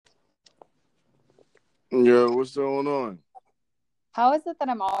Yo, what's going on? How is it that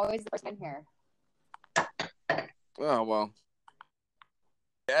I'm always the first in here? Oh, well,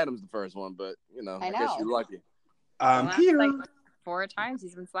 Adam's the first one, but, I guess you're lucky. I'm here. Like 4 times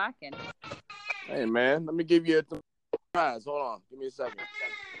he's been slacking. Hey, man, let me give you a surprise. Hold on. Give me a second.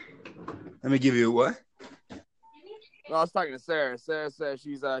 Let me give you what? No, I was talking to Sarah. Sarah said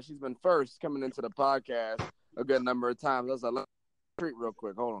she's been first coming into the podcast a good number of times. I was like, let me treat real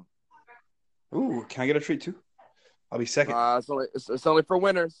quick. Hold on. Ooh, can I get a treat too? I'll be second. It's only for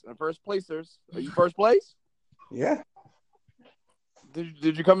winners and first placers. Are you first place? Yeah.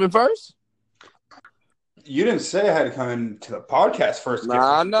 Did you come in first? You didn't say I had to come into the podcast first.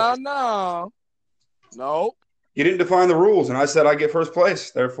 No. Nope. You didn't define the rules, and I said I get first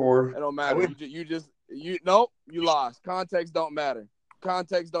place. Therefore, it don't matter. Nope. You lost. Context don't matter.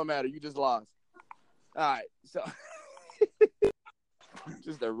 You just lost. All right. So,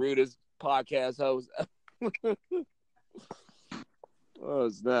 just the rudest podcast host. Oh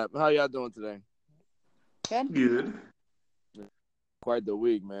snap! How y'all doing today? Good. Quite the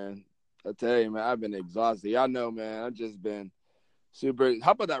week, man. I tell you, man, I've been exhausted. Y'all know, man, I've just been super.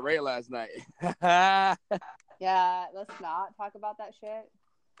 How about that raid last night? Yeah, let's not talk about that shit.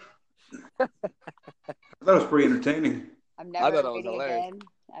 I thought it was pretty entertaining. I'm never raiding again,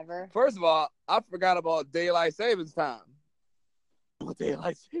 ever. First of all, I forgot about daylight savings time.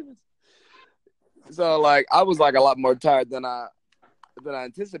 Daylight savings. So, I was a lot more tired than I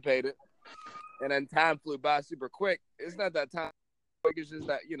anticipated, and then time flew by super quick. It's not that time quick; it's just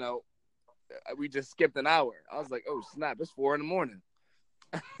that we just skipped an hour. I was like, "Oh snap! It's 4 a.m."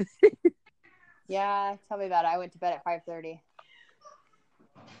 Yeah, tell me about it. I went to bed at 5:30.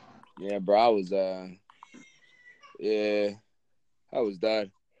 Yeah, bro, I was done.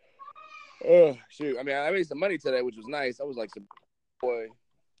 Oh shoot! I mean, I made some money today, which was nice. I was like, boy.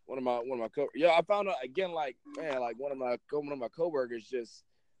 One of my I found out again, one of my coworkers just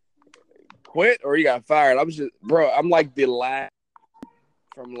quit or he got fired. I'm like the last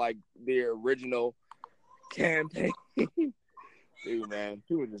from the original campaign. Dude, man,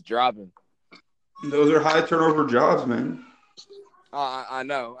 people just dropping. Those are high turnover jobs, man. I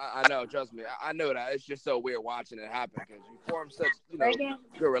know. Trust me, I know that. It's just so weird watching it happen because you form such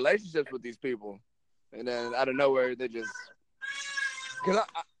good relationships with these people, and then out of nowhere they just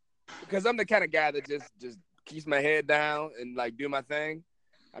because I'm the kind of guy that just keeps my head down and do my thing.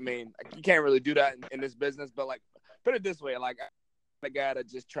 I mean, you can't really do that in this business, but put it this way, I'm the guy that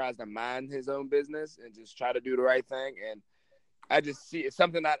just tries to mind his own business and just try to do the right thing. And I just see it's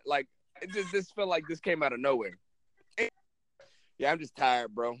something that it just felt like this came out of nowhere. Yeah, I'm just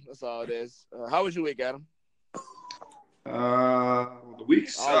tired, bro. That's all it is. How was your week, Adam? The week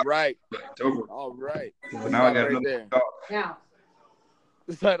sucked. All right. It's over. All right. But now I got another there. Yeah.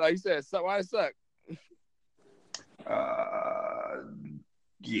 Like you said, why it suck?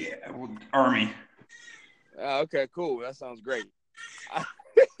 Yeah, Army. Okay, cool. That sounds great.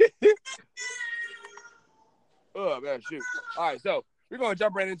 Oh man, shoot! All right, so we're gonna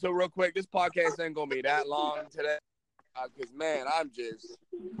jump right into it real quick. This podcast ain't gonna be that long today, because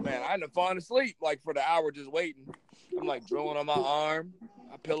I end up falling asleep for the hour just waiting. I'm drooling on my arm.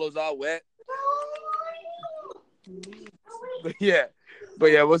 My pillows all wet.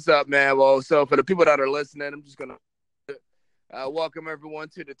 But yeah, what's up, man? Well, so for the people that are listening, I'm just gonna welcome everyone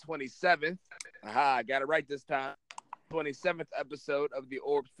to the 27th. I got it right this time. 27th episode of the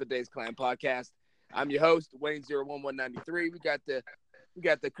Orbs for Days Clan podcast. I'm your host, Wayne01193. We got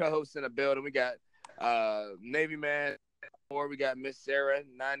the co-hosts in the building. We got Navy Man 4. We got Miss Sarah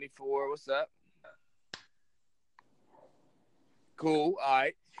 94. What's up? Cool. All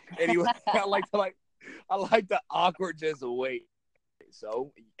right. Anyway, I like the awkward just wait.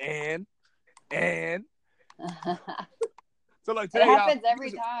 So and so today, it happens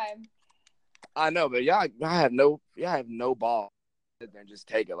every time. I know, but y'all have no ball. Sit there and just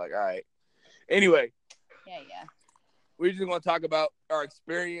take it. All right. Anyway. Yeah. We're just going to talk about our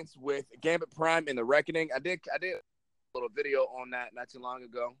experience with Gambit Prime and The Reckoning. I did a little video on that not too long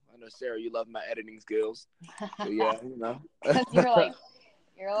ago. I know, Sarah, you love my editing skills. So, yeah, your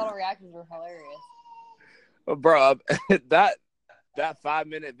little reactions were hilarious. Well, bro, that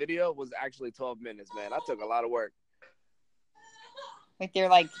 5-minute video was actually 12 minutes, man. I took a lot of work. With your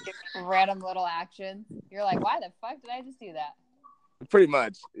random little actions. You're like, why the fuck did I just do that? Pretty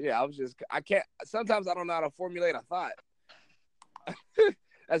much. Yeah, sometimes I don't know how to formulate a thought.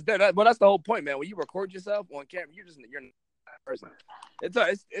 That's the whole point, man. When you record yourself on camera, you're not a person.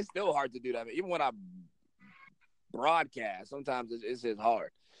 It's still hard to do that, man. Even when I broadcast, sometimes it's just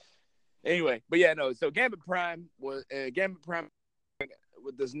hard. Anyway, but yeah, no. So Gambit Prime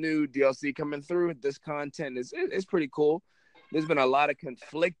with this new DLC coming through, this content is pretty cool. There's been a lot of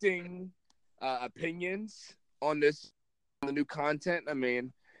conflicting opinions on the new content. I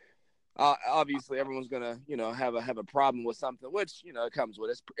mean, obviously everyone's gonna have a problem with something, which it comes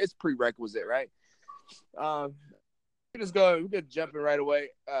with it's prerequisite, right? We could jump in right away.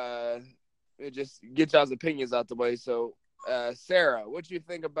 Just get y'all's opinions out the way. So, Sarah, what do you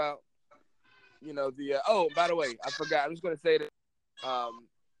think about by the way, I forgot. I'm just gonna say that.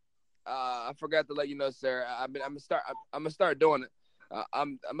 I forgot to let you know, Sarah. I'm gonna start doing it.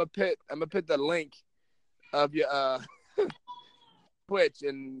 I'm gonna put the link of your Twitch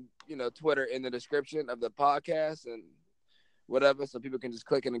and Twitter in the description of the podcast and whatever, so people can just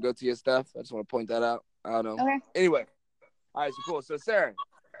click in and go to your stuff. I just want to point that out. I don't know. Okay. Anyway, all right, so cool. So Sarah,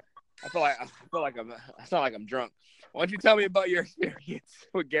 I feel like I sound like I'm drunk. Why don't you tell me about your experience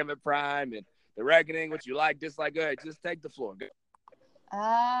with Gambit Prime and the Reckoning? What you like, dislike? Go ahead, just take the floor. Go.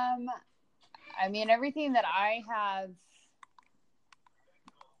 I mean, everything that I have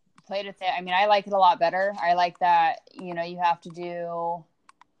played with it, I mean, I like it a lot better. I like that, you have to go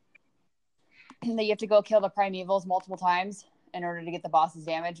kill the primevals multiple times in order to get the boss's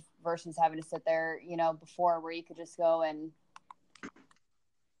damage versus having to sit there, before where you could just go and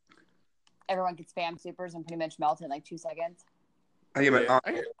everyone could spam supers and pretty much melt in like 2 seconds. I hear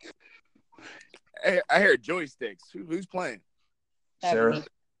joysticks. Who's playing? Sarah.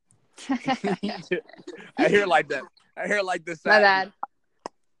 I hear like that. I hear like this. My bad.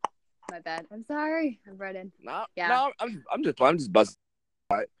 I'm sorry. I'm Brennan. No, I'm just busting.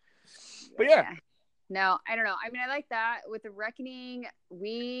 But yeah. No, I don't know. I mean, I like that with the Reckoning.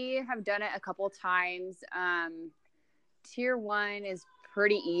 We have done it a couple times. Tier 1 is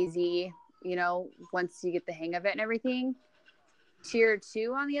pretty easy, once you get the hang of it and everything. Tier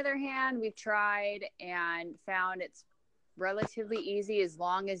 2, on the other hand, we've tried and found it's relatively easy as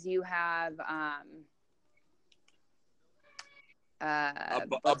long as you have a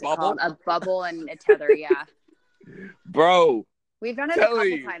bubble? A bubble and a tether. Yeah, bro. We've done it a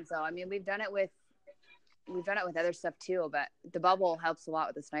couple times though. I mean, we've done it with other stuff too, but the bubble helps a lot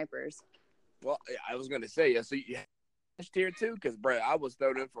with the snipers. Well, I was gonna say, yeah. So you tier 2, because bro, I was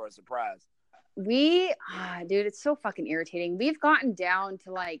thrown in for a surprise. Dude, it's so fucking irritating. We've gotten down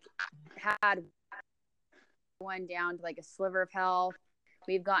to had one down to a sliver of health.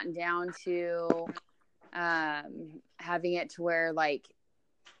 We've gotten down to having it to where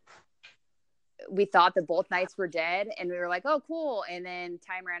we thought that both knights were dead and we were like, oh cool, and then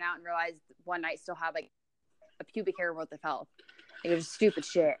time ran out and realized one knight still had a pubic hair worth of health. It was stupid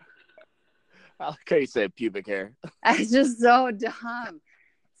shit. I like how you said pubic hair. It's just so dumb.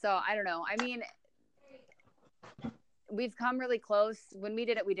 So I don't know. I mean, we've come really close. When we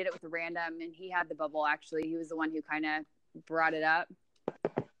did it with random, and he had the bubble. Actually, he was the one who kind of brought it up.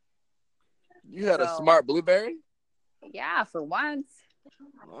 You had a smart blueberry? Yeah, for once.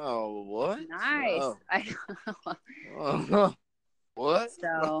 Oh, what? Nice. Oh. I know. What?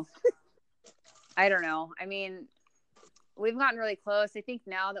 So I don't know. I mean, we've gotten really close. I think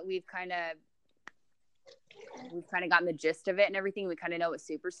now that we've kind of gotten the gist of it and everything, we kind of know what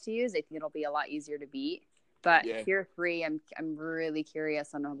supers to use. I think it'll be a lot easier to beat. But tier 3, I'm really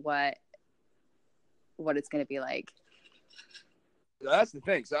curious on what it's going to be like. That's the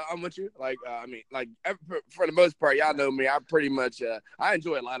thing. So I'm with you. For the most part, y'all know me. I pretty much I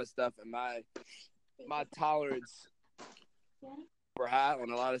enjoy a lot of stuff, and my tolerance for high on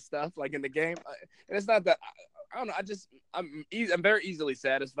a lot of stuff in the game. And it's not that I don't know. I'm very easily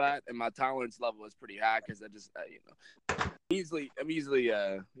satisfied, and my tolerance level is pretty high because I'm just easily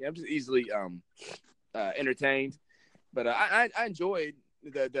entertained. But I enjoyed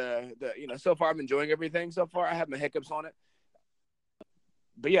the so far. I'm enjoying everything so far. I have my hiccups on it.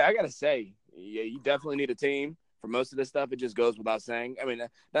 But yeah, I gotta say, you definitely need a team for most of this stuff. It just goes without saying. I mean,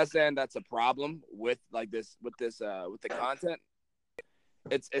 not saying that's a problem with with the content.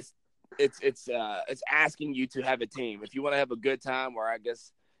 It's asking you to have a team if you want to have a good time, or I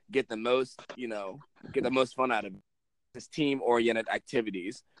guess get the most fun out of this team oriented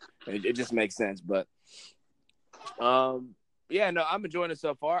activities. It just makes sense. But yeah, no, I'm enjoying it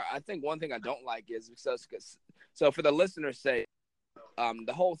so far. I think one thing I don't like is so for the listeners' sake.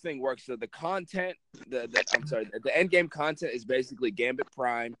 The whole thing works. So the content, the end game content is basically Gambit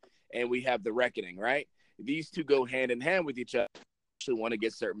Prime, and we have the Reckoning, right? These two go hand in hand with each other. Actually, want to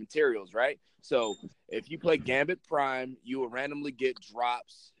get certain materials, right? So if you play Gambit Prime, you will randomly get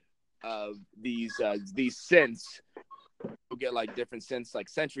drops of these synths. You'll get different synths, like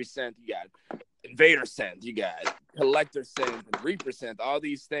Sentry Synth. You got Invader Synth. You got Collector Synth and Reaper Synth. All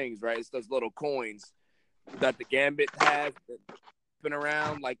these things, right? It's those little coins that the Gambit has. been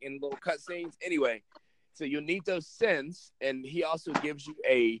around like in little cutscenes. Anyway, so you'll need those synths, and he also gives you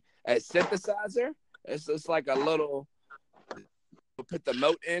a synthesizer. It's like a little. Put the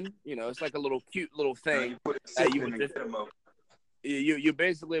mote in, it's like a little cute little thing that you would just you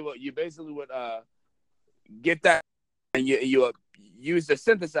basically would get that, and you use the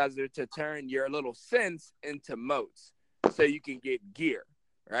synthesizer to turn your little synths into motes so you can get gear,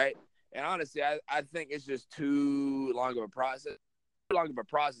 right? And honestly, I think it's just too long of a process.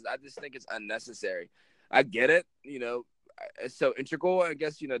 I just think it's unnecessary. I get it, it's so integral. I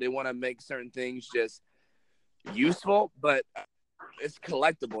guess they want to make certain things just useful, but it's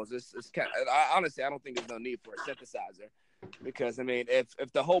collectibles. It's kind of, honestly, I don't think there's no need for a synthesizer, because I mean, if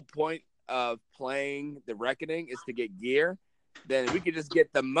the whole point of playing the Reckoning is to get gear, then we could just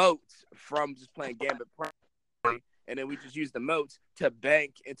get the motes from just playing Gambit Prime, and then we just use the motes to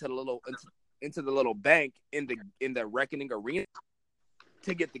bank into the little bank in the Reckoning arena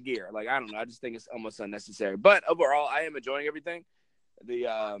to get the gear. Like, I don't know, I just think it's almost unnecessary. But overall, I am enjoying everything.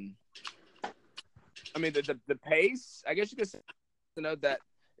 The pace, I guess you could say, that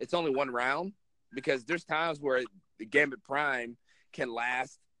it's only one round, because there's times where the Gambit Prime can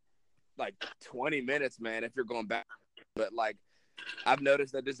last like 20 minutes, man, if you're going back. But like, I've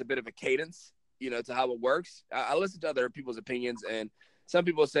noticed that there's a bit of a cadence, to how it works. I listen to other people's opinions, and some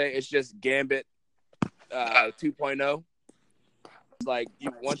people say it's just Gambit 2.0. It's like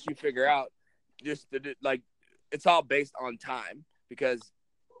once you figure out it's all based on time, because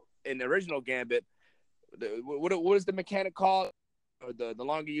in the original Gambit, what is the mechanic called? Or the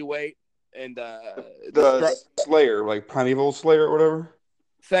longer you wait, and the Slayer, like Primeval Slayer or whatever.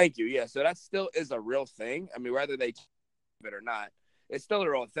 Thank you. Yeah, so that still is a real thing. I mean, whether they it or not, it's still a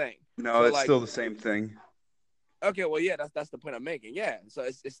real thing. No, so, it's still the same thing. Okay, well, yeah, that's the point I'm making. Yeah, so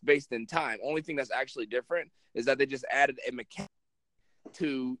it's based in time. Only thing that's actually different is that they just added a mechanic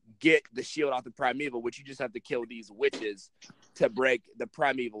to get the shield off the Primeval, which you just have to kill these witches to break the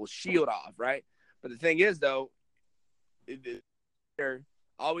Primeval shield off, right? But the thing is, though,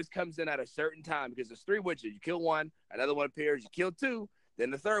 always comes in at a certain time, because there's 3 witches. You kill one, another one appears, you kill 2,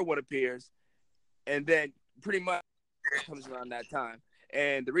 then the third one appears, and then pretty much it comes around that time.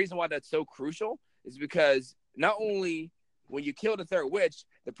 And the reason why that's so crucial is because not only when you kill the third witch,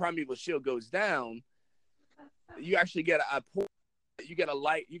 the Primeval shield goes down, you actually get a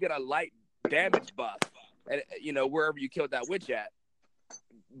light damage buff, and wherever you killed that witch at.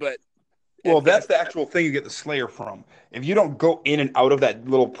 But well, that's the actual thing you get the Slayer from. If you don't go in and out of that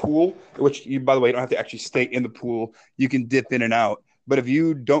little pool, which you, by the way, you don't have to actually stay in the pool. You can dip in and out. But if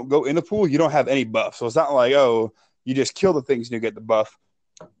you don't go in the pool, you don't have any buff. So it's not like, oh, you just kill the things and you get the buff.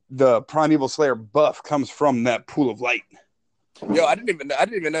 The Primeval Slayer buff comes from that pool of light. Yo, I didn't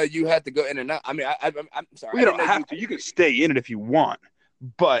even know you had to go in and out. I mean, I'm sorry. You don't have to. You can stay in it if you want,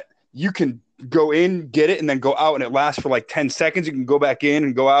 but you can go in, get it, and then go out, and it lasts for like 10 seconds. You can go back in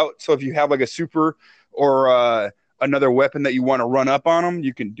and go out. So if you have like a super or another weapon that you want to run up on them,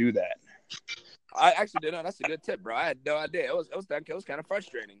 you can do that. I actually didn't know. That's a good tip, bro. I had no idea. It was kind of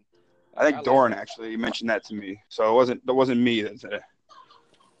frustrating. I think Doran actually mentioned that to me. So it wasn't me that said it.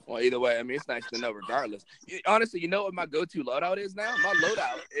 Well, either way, I mean, it's nice to know regardless. Honestly, you know what my go-to loadout is now? My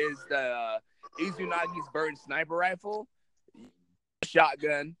loadout is the Izunagi's Burden Sniper Rifle,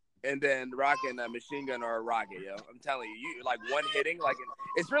 shotgun, and then rocking a machine gun or a rocket, yo. I'm telling you, like one-hitting.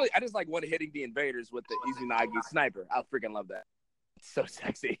 It's really, I just like one-hitting the invaders with the Izunagi Sniper. I freaking love that. It's so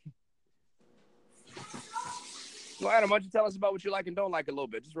sexy. Well, Adam, why don't you tell us about what you like and don't like a little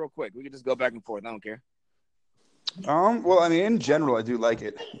bit, just real quick. We can just go back and forth. I don't care. Well, I mean, in general, I do like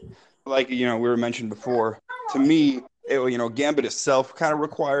it. Like, we were mentioned before. To me, Gambit itself kind of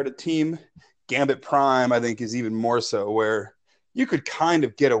required a team. Gambit Prime, I think, is even more so, where you could kind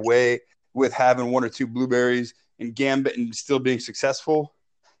of get away with having 1 or 2 blueberries in Gambit and still being successful.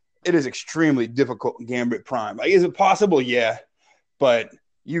 It is extremely difficult in Gambit Prime. Like, is it possible? Yeah. But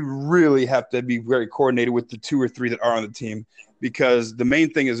you really have to be very coordinated with the 2 or 3 that are on the team, because the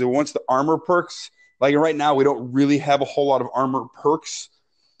main thing is that once the armor perks, like right now, we don't really have a whole lot of armor perks.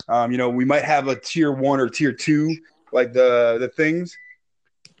 We might have a tier 1 or tier 2, like the things.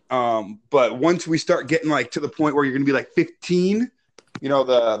 But once we start getting like to the point where you're going to be like 15,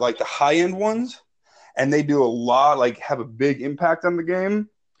 the high end ones, and they do a lot, like have a big impact on the game,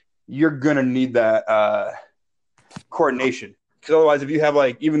 you're going to need that coordination. Because otherwise, if you have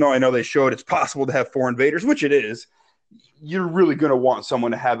even though I know they showed it's possible to have 4 invaders, which it is, you're really going to want someone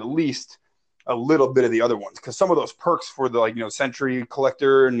to have at least a little bit of the other ones, because some of those perks for the Sentry,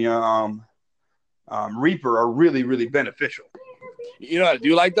 Collector, and Reaper are really, really beneficial. You know what I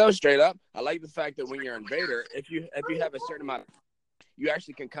do like though, straight up? I like the fact that when you're invader, if you have a certain amount you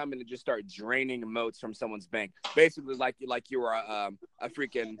actually can come in and just start draining emotes from someone's bank. Basically, like you were a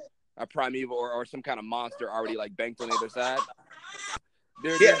freaking a primeval or some kind of monster already like banked on the other side.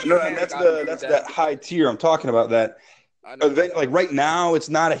 And that's that high tier I'm talking about. That event, like right now, it's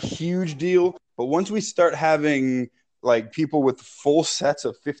not a huge deal, but once we start having like people with full sets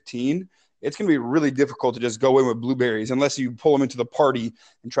of 15, it's going to be really difficult to just go in with blueberries unless you pull them into the party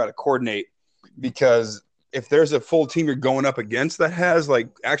and try to coordinate. Because if there's a full team you're going up against that has like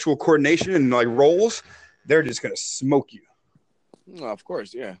actual coordination and like roles, they're just going to smoke you. Oh, of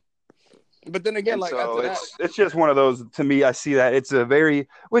course, yeah. But then again, like so it's just one of those. To me, I see that it's a very,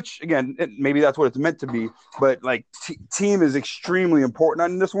 which again, maybe that's what it's meant to be. But like team is extremely important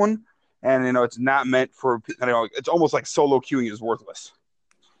on this one, and it's not meant for. It's almost like solo queuing is worthless.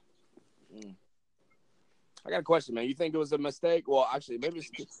 I got a question, man. You think it was a mistake? Well, actually, maybe.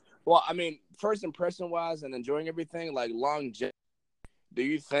 Well, I mean, first impression wise and enjoying everything, like longevity. Do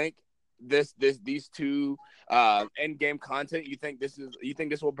you think these two end game content? You think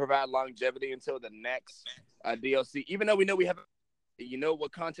this will provide longevity until the next DLC? Even though we know we have,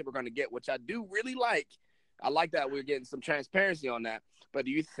 what content we're going to get, which I do really like. I like that we're getting some transparency on that. But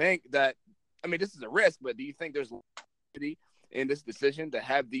do you think that? I mean, this is a risk, but do you think there's longevity in this decision to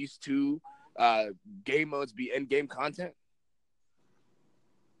have these two game modes be end game content?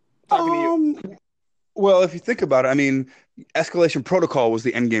 Talking to you. Well, if you think about it, I mean, Escalation Protocol was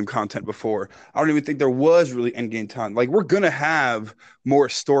the endgame content before. I don't even think there was really endgame content. Like, we're going to have more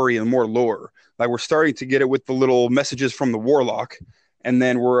story and more lore. Like, we're starting to get it with the little messages from the Warlock. And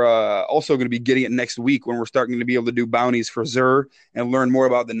then we're also going to be getting it next week when we're starting to be able to do bounties for Xur and learn more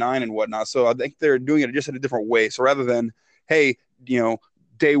about the Nine and whatnot. So I think they're doing it just in a different way. So rather than, hey,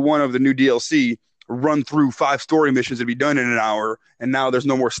 day one of the new DLC, run through 5 story missions and be done in an hour, and now there's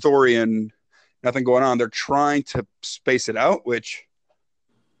no more story and nothing going on. They're trying to space it out, which,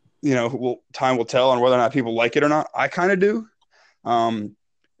 time will tell on whether or not people like it or not. I kind of do.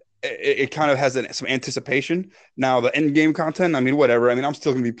 It kind of has some anticipation. Now, the end game content, I mean, whatever. I mean, I'm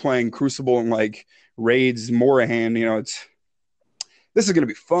still going to be playing Crucible and like raids, Morahan. This is going to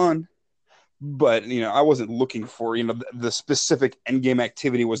be fun. But, I wasn't looking for, the specific end game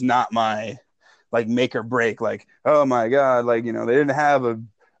activity was not my like make or break. Like, oh my God, like, they didn't have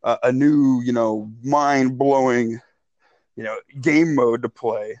a new, mind-blowing, game mode to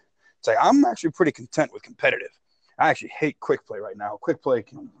play. It's like, I'm actually pretty content with competitive. I actually hate quick play right now. Quick play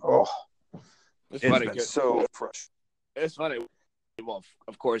it's funny, been so frustrating. It's funny. Well,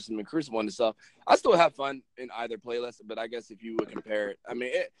 of course, in Crucible and stuff, I still have fun in either playlist, but I guess if you would compare it, I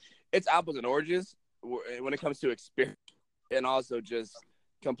mean, it's apples and oranges when it comes to experience and also just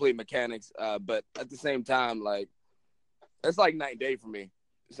complete mechanics. But at the same time, like, it's like night and day for me.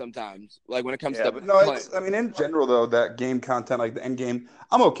 Sometimes, like when it comes to in general though, that game content, like the end game,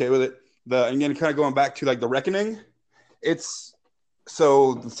 I'm okay with it. Again, kind of going back to like the Reckoning, it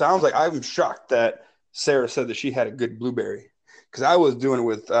sounds like I'm shocked that Sarah said that she had a good blueberry, because I was doing it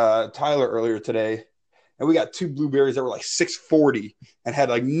with Tyler earlier today, and we got 2 blueberries that were like 640 and had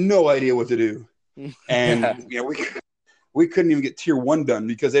like no idea what to do, and we couldn't even get tier 1 done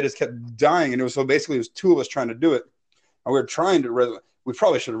because they just kept dying, and it was 2 of us trying to do it, and we were trying to. We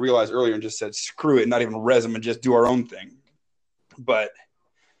probably should have realized earlier and just said, screw it, not even res them and just do our own thing. But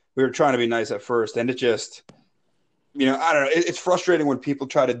we were trying to be nice at first. And it just, I don't know. It's frustrating when people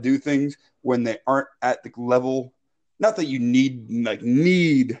try to do things when they aren't at the level. Not that you need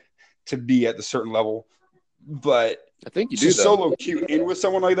to be at the certain level, but I think you do solo queue in with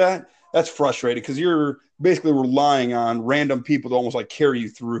someone like that. That's frustrating because you're basically relying on random people to almost like carry you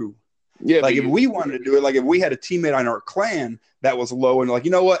through. Yeah, like if we wanted to do it, like if we had a teammate on our clan that was low and like, you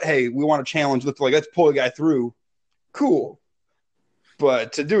know what, hey, we want to challenge. Let's pull a guy through. Cool.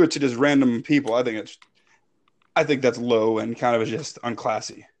 But to do it to just random people, I think that's low and kind of just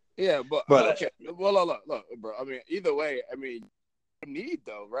unclassy. Yeah, but okay. Well, look, bro. I mean, either way, I mean, you need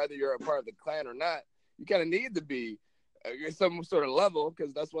though, whether you're a part of the clan or not, you kind of need to be some sort of level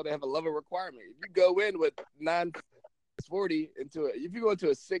because that's why they have a level requirement. If you go in with 940 if you go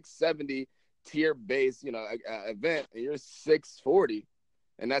into a 670 tier base, event, and you're 640,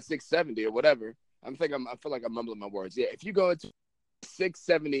 and that's 670 or whatever. I feel like I'm mumbling my words. Yeah, if you go into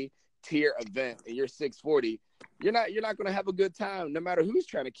 670 tier event and you're 640, you're not going to have a good time no matter who's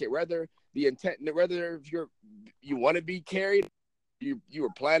trying to carry. Whether if you want to be carried, you were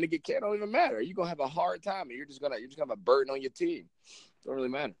planning to get carried, don't even matter. You're gonna have a hard time, and you're just gonna have a burden on your team. Don't really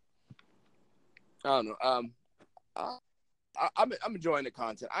matter. I don't know. I'm enjoying the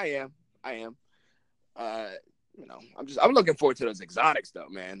content. I am. I'm looking forward to those exotics though,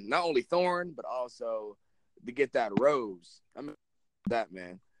 man. Not only Thorn, but also to get that Rose. that,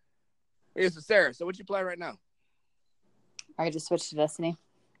 man. Yeah, so Sarah, so what you playing right now? I just switched to Destiny.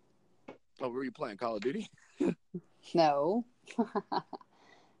 Oh, were you playing Call of Duty? No.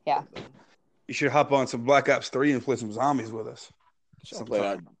 Yeah. You should hop on some Black Ops 3 and play some zombies with us. She don't play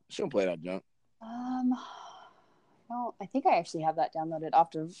that. She don't play that junk. No, I think I actually have that downloaded. I'll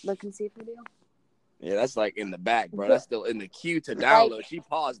have to look and see if I do. Yeah, that's like in the back, bro. That's still in the queue to download. She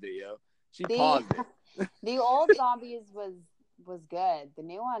paused it, yo. She paused it. The old zombies was good. The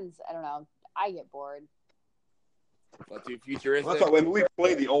new ones, I don't know. I get bored. But too futuristic. Well, that's why we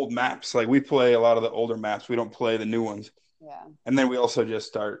play the old maps. Like, we play a lot of the older maps. We don't play the new ones. Yeah. And then we also just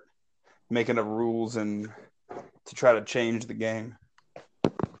start making up rules and to try to change the game.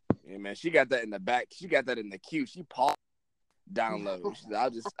 Yeah, man. She got that in the back. She got that in the queue. She paused download. She said,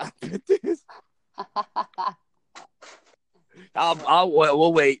 I'll put this.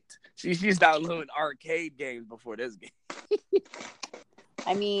 We'll wait. She's downloading arcade games before this game.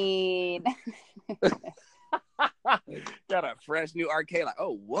 I mean, got a fresh new arcade. Like,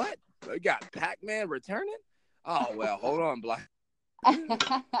 oh, what? We got Pac-Man returning? Oh, well, hold on, Black.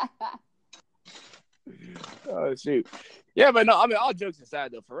 Oh, shoot. Yeah, but no, I mean, all jokes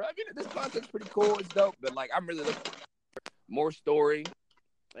aside, though, for real, I mean, this content's pretty cool. It's dope, but, like, I'm really looking for more story.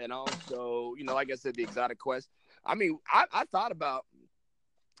 And also, you know, like I said, the exotic quest. I mean, I thought about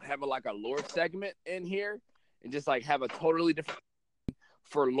having, like, a lore segment in here and just, like, have a totally different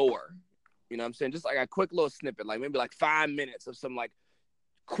for lore. You know what I'm saying? Just, like, a quick little snippet, like, maybe, like, 5 minutes of some, like,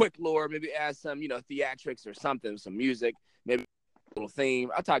 quick lore, maybe add some, you know, theatrics or something, some music, maybe a little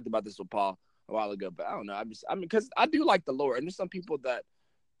theme. I talked about this with Paul a while ago, but I don't know. I mean, because I do like the lore, and there's some people that,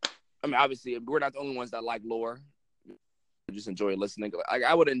 I mean, obviously, we're not the only ones that like lore. I just enjoy listening. Like,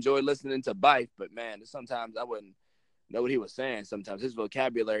 I would enjoy listening to Bife, but man, sometimes I wouldn't know what he was saying. Sometimes his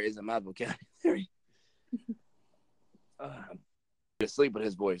vocabulary isn't my vocabulary. I'm asleep with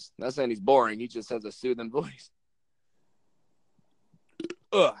his voice. Not saying he's boring. He just has a soothing voice.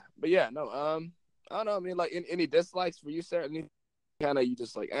 But yeah, no. I don't know. I mean, like, any dislikes for you, Sarah? Any kind of you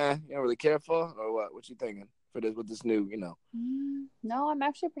just like, you don't really care for, or what? What you thinking for this with this new, you know? No, I'm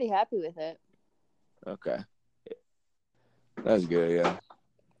actually pretty happy with it. Okay, that's good. Yeah.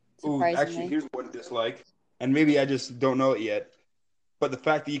 Ooh, actually, here's one dislike, and maybe I just don't know it yet. But the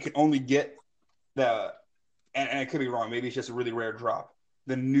fact that you can only get the, and I could be wrong. Maybe it's just a really rare drop.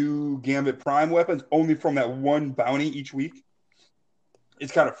 The new Gambit Prime weapons only from that one bounty each week.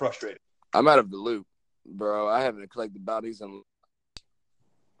 It's kind of frustrating. I'm out of the loop, bro. I haven't collected bounties in.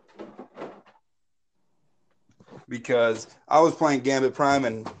 Because I was playing Gambit Prime,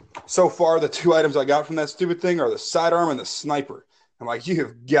 and so far the 2 items I got from that stupid thing are the sidearm and the sniper. I'm like, you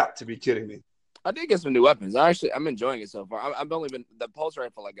have got to be kidding me. I did get some new weapons. I'm enjoying it so far. I've only been the pulse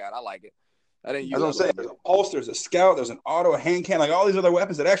rifle I got. I like it. I didn't use. As I'm saying, there's a pulse, there's a scout, there's an auto, a hand cannon, like all these other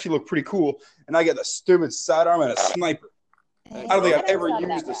weapons that actually look pretty cool. And I get the stupid sidearm and a sniper. I don't think I've ever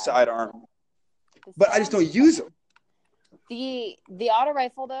used a sidearm, but I just don't use them. The auto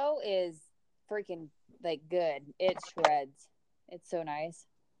rifle though is freaking like good. It shreds. It's so nice.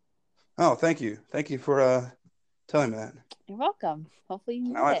 Oh, thank you for telling me that. You're welcome. Hopefully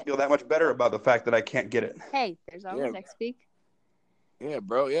you now I feel that much better about the fact that I can't get it. Hey, there's always next week. Yeah,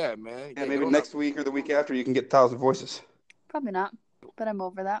 bro. Yeah, man. Yeah, maybe next week or the week after you can get 1,000 voices. Probably not, but I'm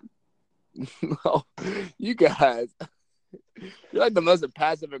over that. No, you guys, you're like the most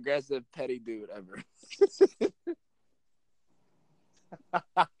passive aggressive petty dude ever.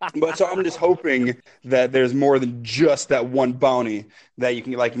 But so I'm just hoping that there's more than just that one bounty that you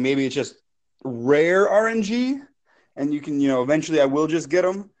can, like, maybe it's just rare RNG and you can, you know, eventually I will just get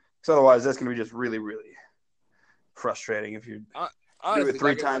them, because otherwise that's going to be just really, really frustrating if you do it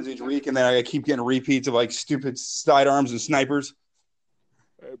 3 times each week and then I keep getting repeats of like stupid sidearms and snipers.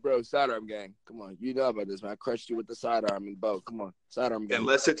 Hey, bro, sidearm gang. Come on. You know about this, man. I crushed you with the sidearm and bow. Come on. Sidearm gang.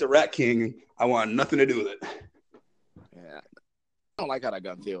 Unless it's a Rat King, I want nothing to do with it. Yeah. I don't like how that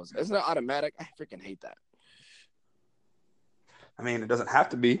gun feels. It's not automatic. I freaking hate that. I mean, it doesn't have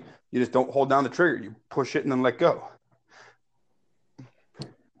to be. You just don't hold down the trigger. You push it and then let go.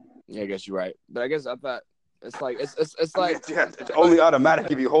 Yeah, I guess you're right. But I guess I thought it's like it's like it's only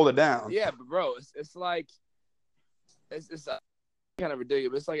automatic if you hold it down. Yeah, but bro, it's like it's kind of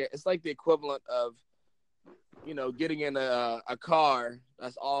ridiculous. It's like the equivalent of, you know, getting in a car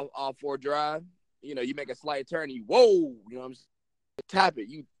that's all 4 drive. You know, you make a slight turn, and you you know what I'm saying? Tap it,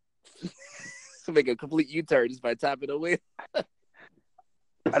 you make a complete U-turn just by tapping the wheel.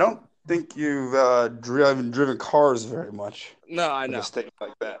 I don't think you've driven cars very much. No, I know. A statement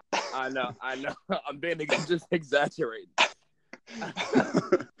like that. I know. I'm being just exaggerating.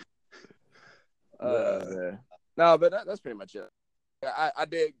 No, but that's pretty much it. I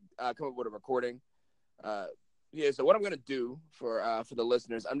did come up with a recording. Yeah. So what I'm gonna do for the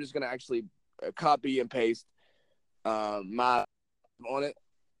listeners, I'm just gonna actually copy and paste my on it.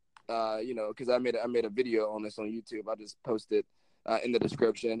 Because I made a video on this on YouTube. I'll just post it in the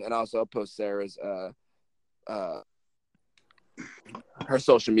description, and also I'll post Sarah's her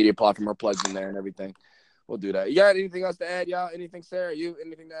social media platform, her plugs in there and everything. We'll do that. You got anything else to add, y'all? Anything, Sarah? You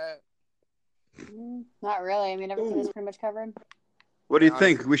anything to add? Not really. I mean, everything is pretty much covered. What do you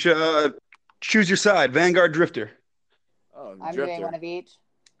think? We should choose your side, Vanguard, Drifter. Oh, I'm Drifter. doing one of each.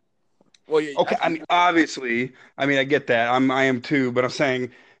 Well, yeah, okay. I mean, obviously, I get that. I am too, but I'm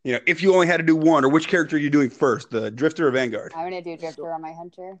saying, if you only had to do one, or which character are you doing first, the Drifter or Vanguard? I'm gonna do Drifter on my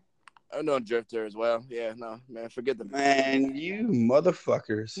Hunter. I'm doing Drifter as well. Yeah, no, man, forget the man. You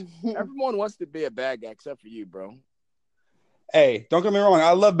motherfuckers. Everyone wants to be a bad guy except for you, bro. Hey, don't get me wrong.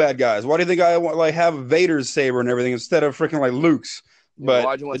 I love bad guys. Why do you think I want have Vader's saber and everything instead of freaking Luke's?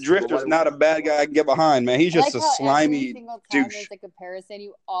 But the Drifter's not a bad guy I can get behind, man. He's just a slimy every single time douche. There's a comparison.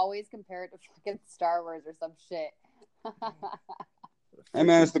 You always compare it to fucking Star Wars or some shit. Hey,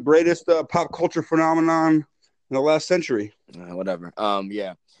 man, it's the greatest pop culture phenomenon in the last century. Whatever.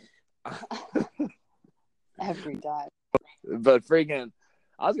 Yeah. Every time. But freaking,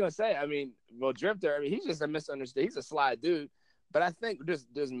 I was gonna say, Drifter. He's just a misunderstood. He's a sly dude, but I think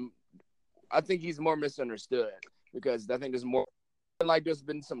I think he's more misunderstood because I think there's more. There's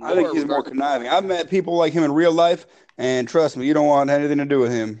been some. I think he's more conniving. I've met people like him in real life, and trust me, you don't want anything to do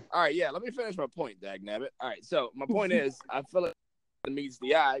with him. All right, yeah. Let me finish my point, dagnabbit. All right, so my point is, I feel like it meets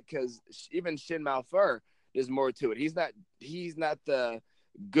the eye because even Shin Malphur, there's more to it. He's not the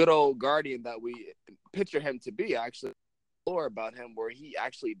good old guardian that we picture him to be. Actually, lore about him where he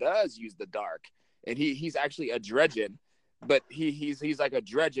actually does use the dark, and he's actually a dredgen, but he's like a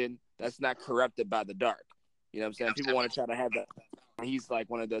dredgen that's not corrupted by the dark. You know what I'm saying? People want to try to have that. He's like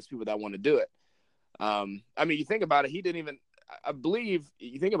one of those people that want to do it. You think about it. He didn't even. I believe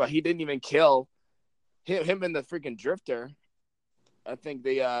you think about it, he didn't even kill him and the freaking Drifter. I think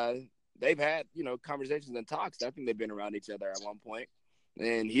they've had conversations and talks. I think they've been around each other at one point,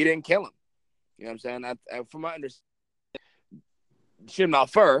 and he didn't kill him. You know what I'm saying? From my understanding, Shin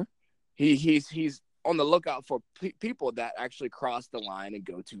Malphur, he's on the lookout for people that actually cross the line and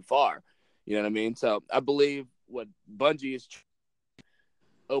go too far. You know what I mean? So I believe what Bungie is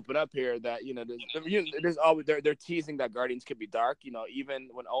open up here that there's always they're teasing that Guardians could be dark. Even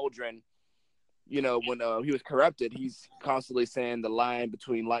when Aldrin, when he was corrupted, he's constantly saying the line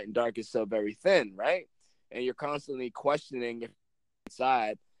between light and dark is so very thin, right? And you're constantly questioning if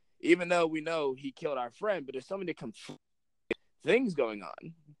inside, even though we know he killed our friend, but there's so many things going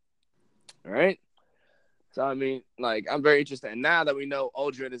on, all right? So I'm very interested. And now that we know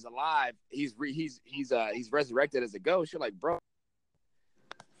Aldrin is alive, he's resurrected as a ghost. You're like, bro,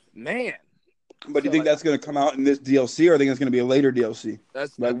 man. But do you think that's going to come out in this DLC, or I think it's going to be a later DLC?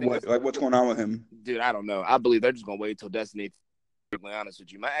 What's going on with him? Dude, I don't know. I believe they're just going to wait till Destiny. To be honest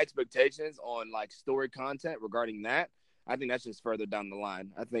with you, my expectations on story content regarding that, I think that's just further down the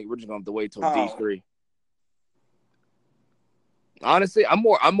line. I think we're just going to have to wait till D3. Honestly, I'm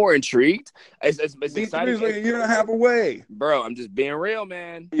more intrigued. It's exciting. Like a year and a half away, bro. I'm just being real,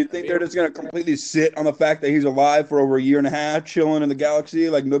 man. You think they're just gonna completely sit on the fact that he's alive for over a year and a half, chilling in the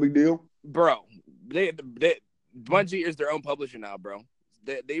galaxy, like no big deal, bro? Bungie is their own publisher now, bro.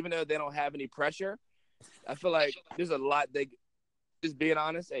 They even though they don't have any pressure, I feel like there's a lot. They just being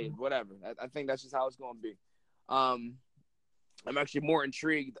honest. Hey, whatever. I think that's just how it's gonna be. I'm actually more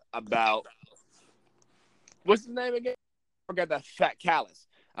intrigued about what's his name again. Got that fat Callus.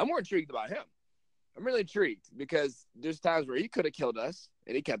 I'm more intrigued about him. I'm really intrigued because there's times where he could have killed us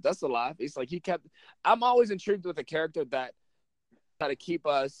and he kept us alive. I'm always intrigued with a character that try to keep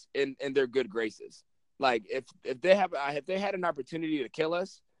us in their good graces. Like if they had an opportunity to kill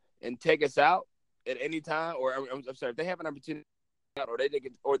us and take us out at any time, or I'm sorry, if they have an opportunity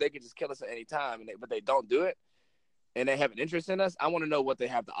or they could just kill us at any time, but they don't do it, and they have an interest in us, I want to know what they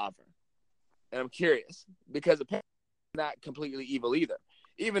have to offer, and I'm curious because apparently. Not completely evil either.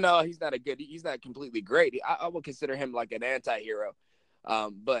 Even though he's not completely great. I would consider him like an anti-hero.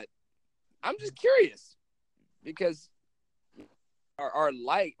 But I'm just curious because our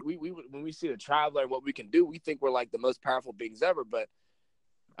light, we when we see the Traveler and what we can do, we think we're like the most powerful beings ever. But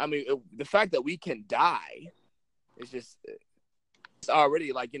the fact that we can die is just it's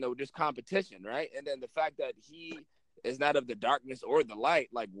already just competition, right? And then the fact that he is not of the darkness or the light,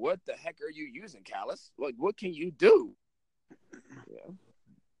 like what the heck are you using, Callus? What can you do? Yeah.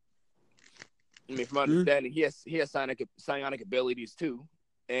 From my understanding, he has psionic abilities too,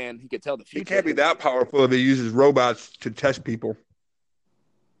 and he could tell the future. He can't be that powerful if he uses robots to test people.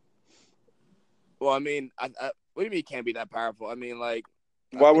 Well, I mean, what do you mean he can't be that powerful? I mean, like,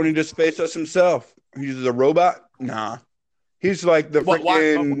 Why wouldn't he just face us himself? He's a robot? Nah. He's like the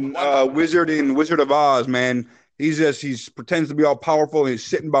freaking wizard in Wizard of Oz, man. He pretends to be all powerful, and he's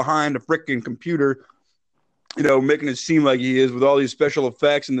sitting behind a freaking computer, making it seem like he is with all these special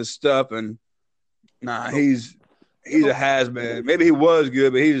effects and this stuff. And nah, he's a has-been. Maybe he was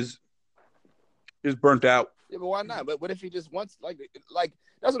good, but he's burnt out. Yeah, but why not? But what if he just wants like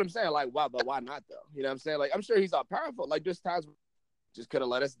that's what I'm saying. Like, why? But why not though? You know what I'm saying? Like, I'm sure he's all powerful. Like, there's times just could have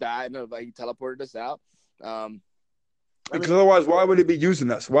let us die, and like he teleported us out. Because otherwise, why would he be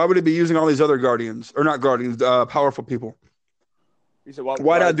using us? Why would he be using all these other guardians or not guardians? Powerful people. He said,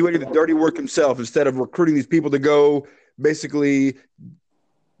 why not do any of the dirty work himself instead of recruiting these people to go basically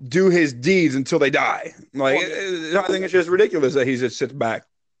do his deeds until they die? Like, I think it's just ridiculous that he just sits back.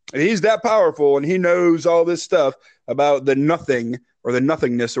 And he's that powerful, and he knows all this stuff about the nothing or the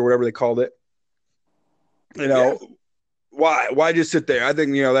nothingness or whatever they called it. Why? Why just sit there? I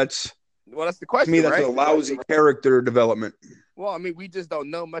think that's the question. To me, that's right? a lousy character development. Well, I mean, we just don't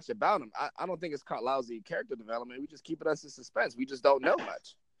know much about him. I don't think it's called lousy character development. We just keep us in suspense. We just don't know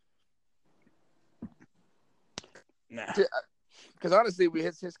much. Nah. Because honestly,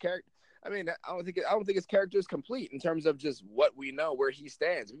 his character. I mean, I don't think his character is complete in terms of just what we know, where he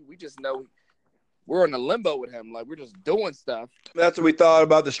stands. We just know we're in a limbo with him. Like, we're just doing stuff. That's what we thought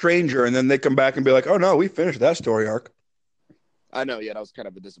about The Stranger, and then they come back and be like, "Oh no, we finished that story arc." I know, yeah, that was kind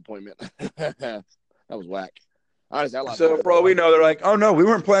of a disappointment. That was whack. Honestly, so for all we know, they're like, "Oh no, we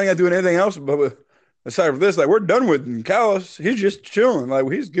weren't planning on doing anything else, but aside from this, like, we're done with him. Callus, he's just chilling, like,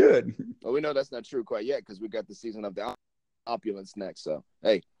 he's good." Well, we know that's not true quite yet because we got the season of the Opulence next. So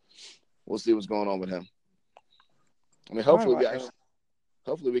hey, we'll see what's going on with him. I mean, hopefully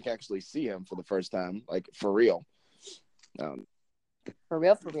we can actually see him for the first time, like for real. For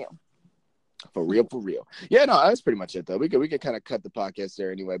real. For real. Yeah, no, that's pretty much it though. We could kind of cut the podcast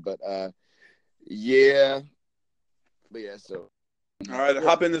there anyway, but yeah. But yeah, so all right,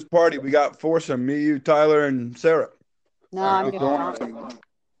 hop in this party. We got foursome, me, you, Tyler, and Sarah. No, I'm doing comp.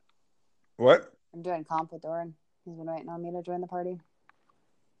 What? I'm doing comp with Doran. He's been waiting on me to join the party.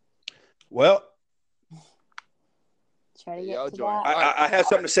 Well, try to get to join. that. I have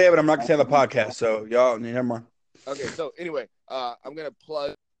something to say, but I'm not going to say on the podcast, so y'all, never mind. Okay, so anyway, I'm going to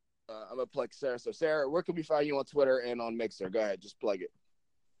plug Sarah. So Sarah, where can we find you on Twitter and on Mixer? Go ahead, just plug it.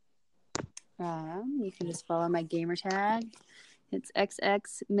 You can just follow my gamer tag. It's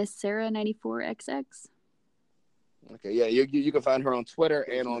XX Miss Sarah 94XX. Okay, yeah, you can find her on Twitter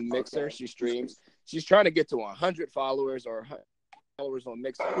and on Mixer. She streams. She's trying to get to 100 followers or followers on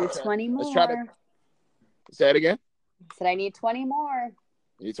Mixer. 20 more. Let's try to say it again. I said I need 20 more.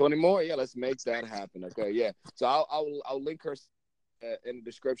 You need 20 more? Yeah, let's make that happen. Okay, yeah. So I'll link her in the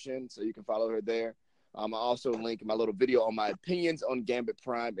description so you can follow her there. I'll also link my little video on my opinions on Gambit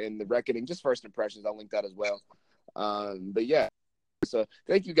Prime and The Reckoning, just first impressions. I'll link that as well. But yeah, so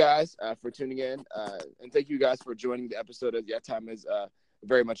thank you guys for tuning in, and thank you guys for joining the episode. Your time is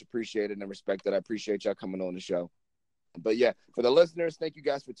very much appreciated and respected. I appreciate y'all coming on the show. But yeah, for the listeners, thank you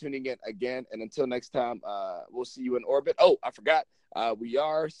guys for tuning in again. And until next time, we'll see you in orbit. Oh, I forgot. We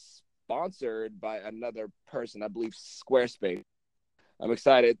are sponsored by another person, I believe Squarespace. I'm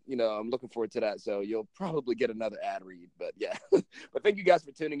excited. I'm looking forward to that. So you'll probably get another ad read. But yeah, but thank you guys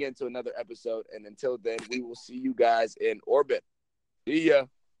for tuning in to another episode. And until then, we will see you guys in orbit. See ya.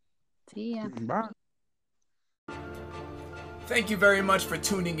 See ya. Bye. Thank you very much for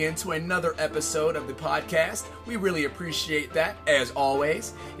tuning in to another episode of the podcast. We really appreciate that, as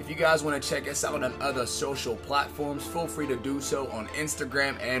always. If you guys want to check us out on other social platforms, feel free to do so on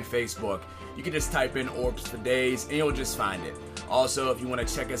Instagram and Facebook. You can just type in Orbs for Days and you'll just find it. Also, if you want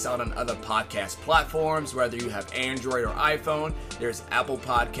to check us out on other podcast platforms, whether you have Android or iPhone, there's Apple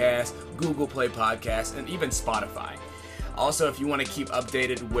Podcasts, Google Play Podcasts, and even Spotify. Also, if you want to keep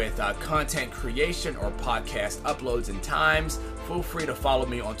updated with content creation or podcast uploads and times, feel free to follow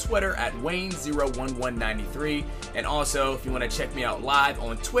me on Twitter at Wayne01193. And also, if you want to check me out live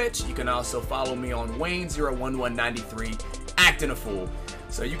on Twitch, you can also follow me on Wayne01193, acting a fool.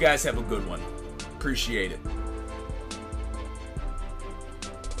 So you guys have a good one. Appreciate it.